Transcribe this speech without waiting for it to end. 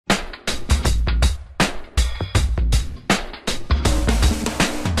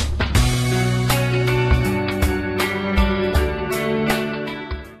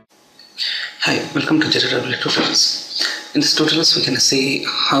Welcome to J2EE tutorials. In this tutorials we can see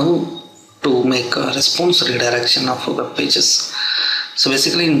how to make a response redirection of web pages. So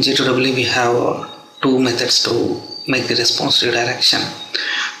basically in J2EE we have two methods to make the response redirection.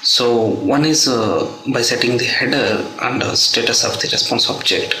 So one is by setting the header and status of the response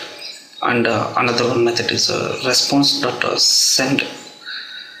object, and another one method is response.send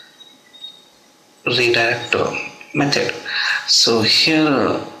redirect method. So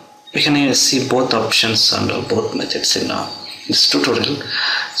here we can see both options and both methods in this tutorial.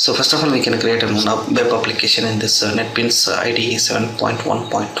 So first of all, we can create a web application in this NetBeans IDE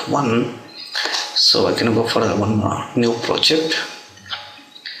 7.1.1. so I can go for one new project.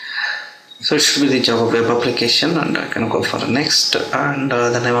 So it should be the Java web application, and I can go for next, and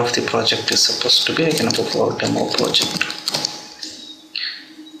the name of the project is supposed to be, I can go for demo project.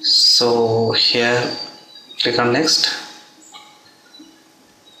 So here click on next,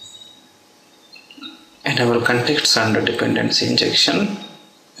 enable context and dependency injection,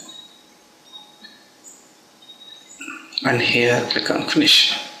 and here click on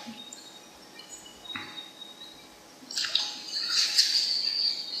finish.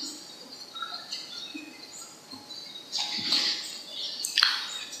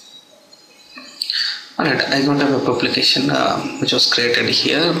 Alright, I got a web application which was created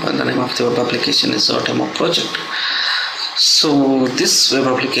here. The name of the web application is demo project. So this web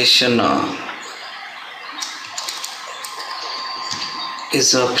application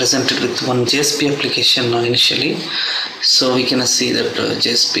is presented with one JSP application initially. So we can see that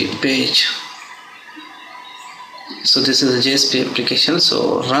JSP page. So this is a JSP application.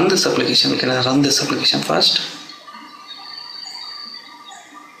 So run this application. We can run this application first.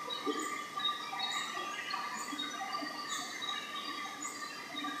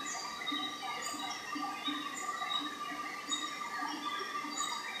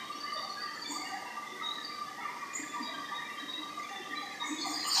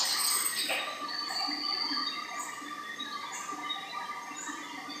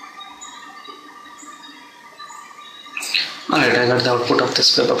 Alright, I got the output of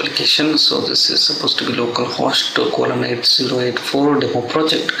this web application. So this is supposed to be localhost :8084 demo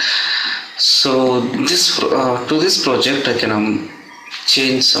project. So this to this project I can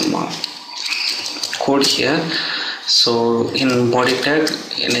change some code here. So in body tag,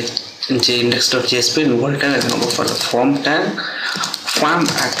 in index.jsp, in body tag I can go for the form tag. Form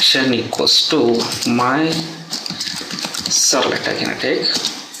action equals to my servlet I can take,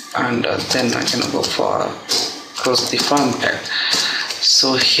 and then I can go for close the form tag.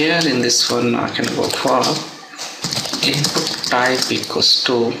 So here in this one I can go for input type equals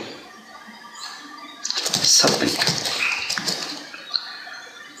to submit,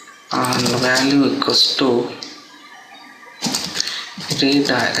 and value equals to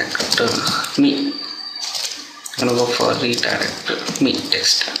redirect me. I'm gonna go for redirect me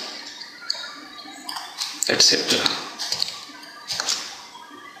text. That's it.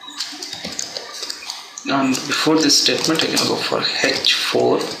 And before this statement I can go for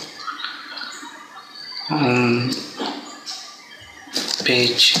h4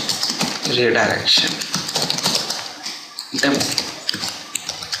 page redirection demo.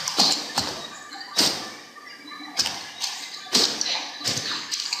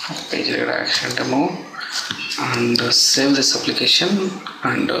 Page redirection demo, and save this application.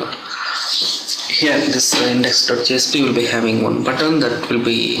 And here this index.jsp will be having one button that will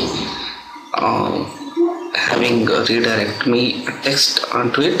be having redirect me text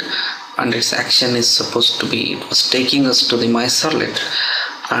onto it, and its action is supposed to be, it was taking us to the my servlet,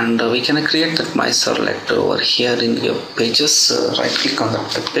 and we can create that my servlet over here in your pages. Right click on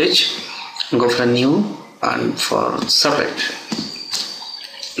that page, go for new and for servlet,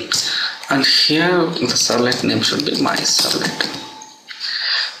 and here the servlet name should be my servlet.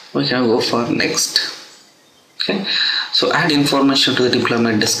 We can go for next. Okay, so add information to the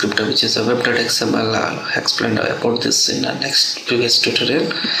deployment descriptor, which is a web.xml. I explained about this in the next previous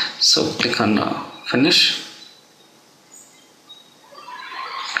tutorial. So click on finish.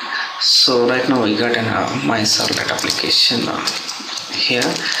 So right now we got an my servlet application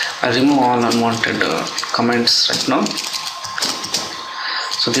here. I remove all unwanted comments right now.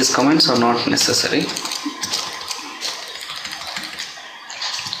 So these comments are not necessary.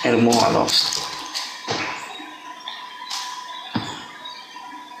 I remove all of them.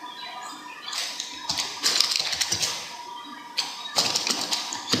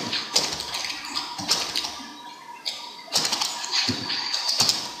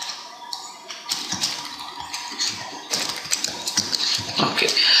 Okay,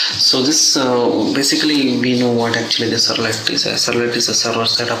 so this basically we know what actually the servlet is. A servlet is a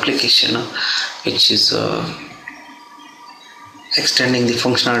server-side application which is extending the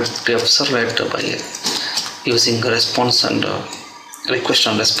functionality of servlet by using response and request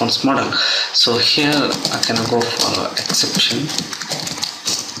and response model. So here I can go for exception.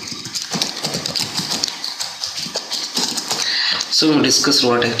 So we discussed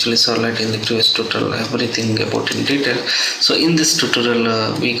what actually Servlet in the previous tutorial, everything about in detail. So in this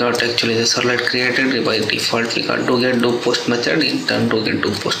tutorial we got actually the Servlet created by default. We got do-get-do-post method. In turn,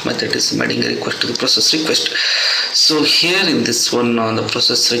 do-get-do-post method is making a request to the process request. So here in this one, the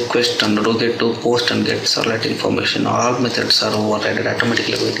process request and do-get-do-post and get Servlet information, all methods are overridden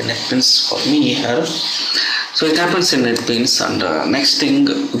automatically with the NetBeans for me here. So it happens in NetBeans, and next thing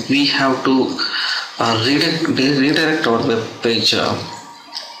we have to redirect our web page,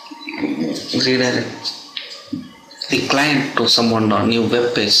 redirect the client to someone new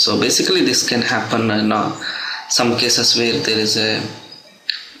web page. So basically this can happen in some cases where there is a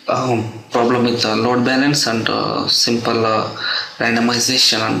problem with the load balance and simple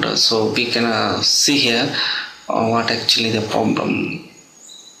randomization, and so we can see here what actually the problem,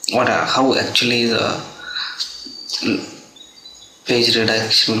 how actually the page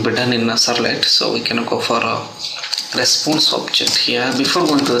redirection will be done in a Servlet. So we can go for a response object here. Before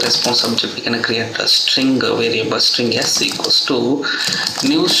going to the response object, we can create a string variable, string s equals to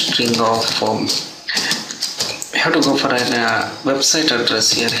new string of we have to go for a website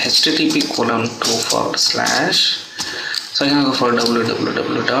address here, http://. So I can go for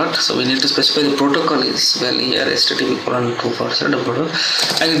www dot. So we need to specify the protocol is well here, http://.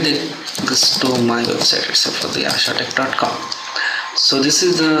 I can take this to my website itself for the ashatech.com. So this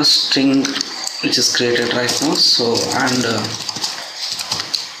is the string which is created right now. So and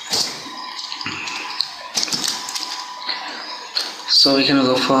so we can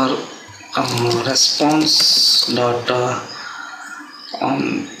go for response dot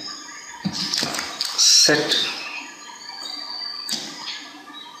set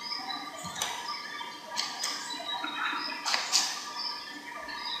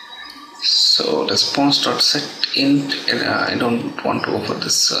so response dot set int. I don't want to go for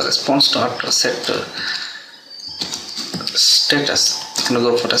this response dot set status. I'm going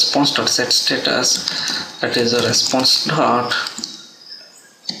to go for response dot set status, that is a response dot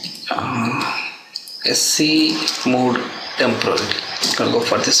sc mode temporarily. I'm going to go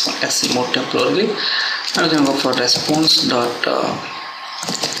for this one, sc mode temporarily. I'm going to go for response dot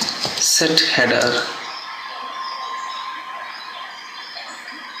set header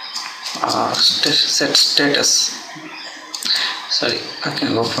set status. Sorry, I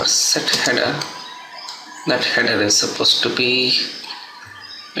can go for set header. That header is supposed to be,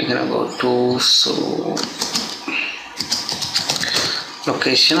 we're gonna go to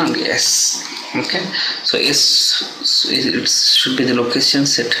location and yes. Okay, so yes, it should be the location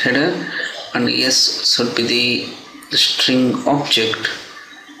set header, and yes should be the string object.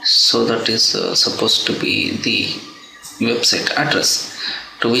 So that is supposed to be the website address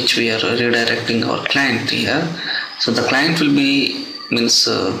to which we are redirecting our client here. So the client will be means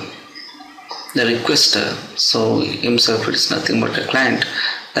the requester. So himself it is nothing but a client.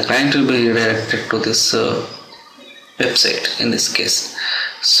 The client will be redirected to this website in this case.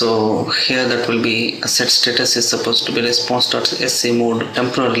 So here that will be a set status is supposed to be response.sc mode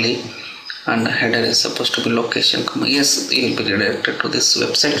temporarily, and header is supposed to be location, yes, he will be redirected to this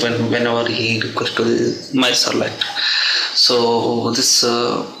website whenever he requests to my Servlet. So this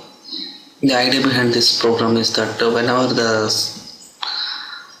the idea behind this program is that whenever the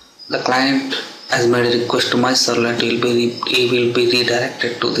client has made a request to my Servlet, he will be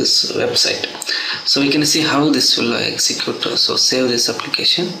redirected to this website. So we can see how this will execute. So save this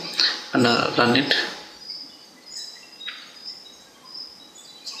application and run it.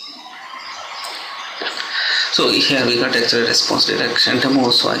 So here we got actually response direction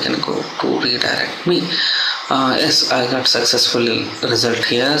demo, so I can go to redirect me. Yes, I got successful result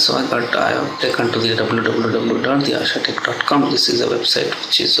here. So I have taken to the www.theashatech.com. This is a website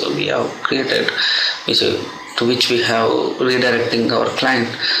which is we have created, to which we have redirecting our client.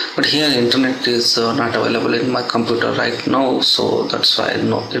 But here internet is not available in my computer right now, so that's why it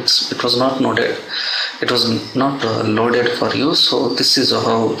was not loaded. It was not loaded for you. So this is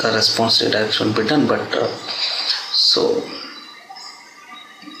how the response redirection will be done.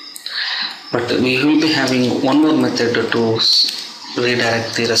 But we will be having one more method to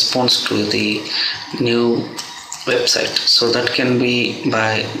redirect the response to the new website. So that can be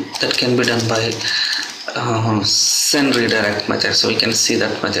done by send redirect method. So we can see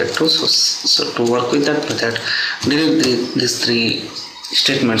that method too. So to work with that method, delete these three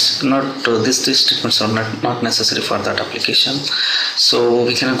statements, not these three statements are not necessary for that application. So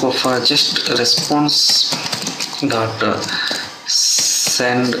we can go for just response dot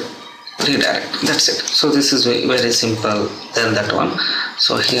send redirect. That's it. So this is very simple than that one.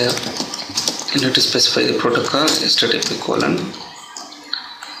 So here you need to specify the protocol http colon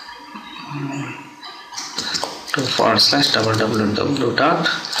to /www dot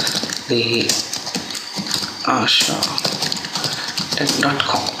the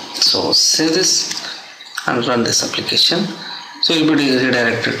tech.com. So save this and run this application. So it will be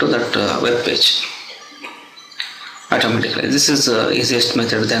redirected to that web page automatically. This is the easiest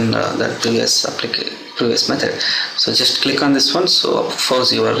method than that previous method. So just click on this one. So of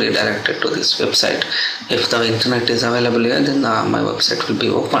course you are redirected to this website. If the internet is available here, then my website will be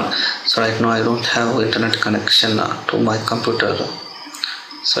open. So right now I don't have internet connection to my computer,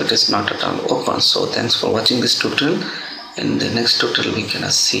 so it is not at all open. So thanks for watching this tutorial. In the next tutorial we can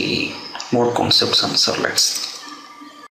see more concepts on servlets.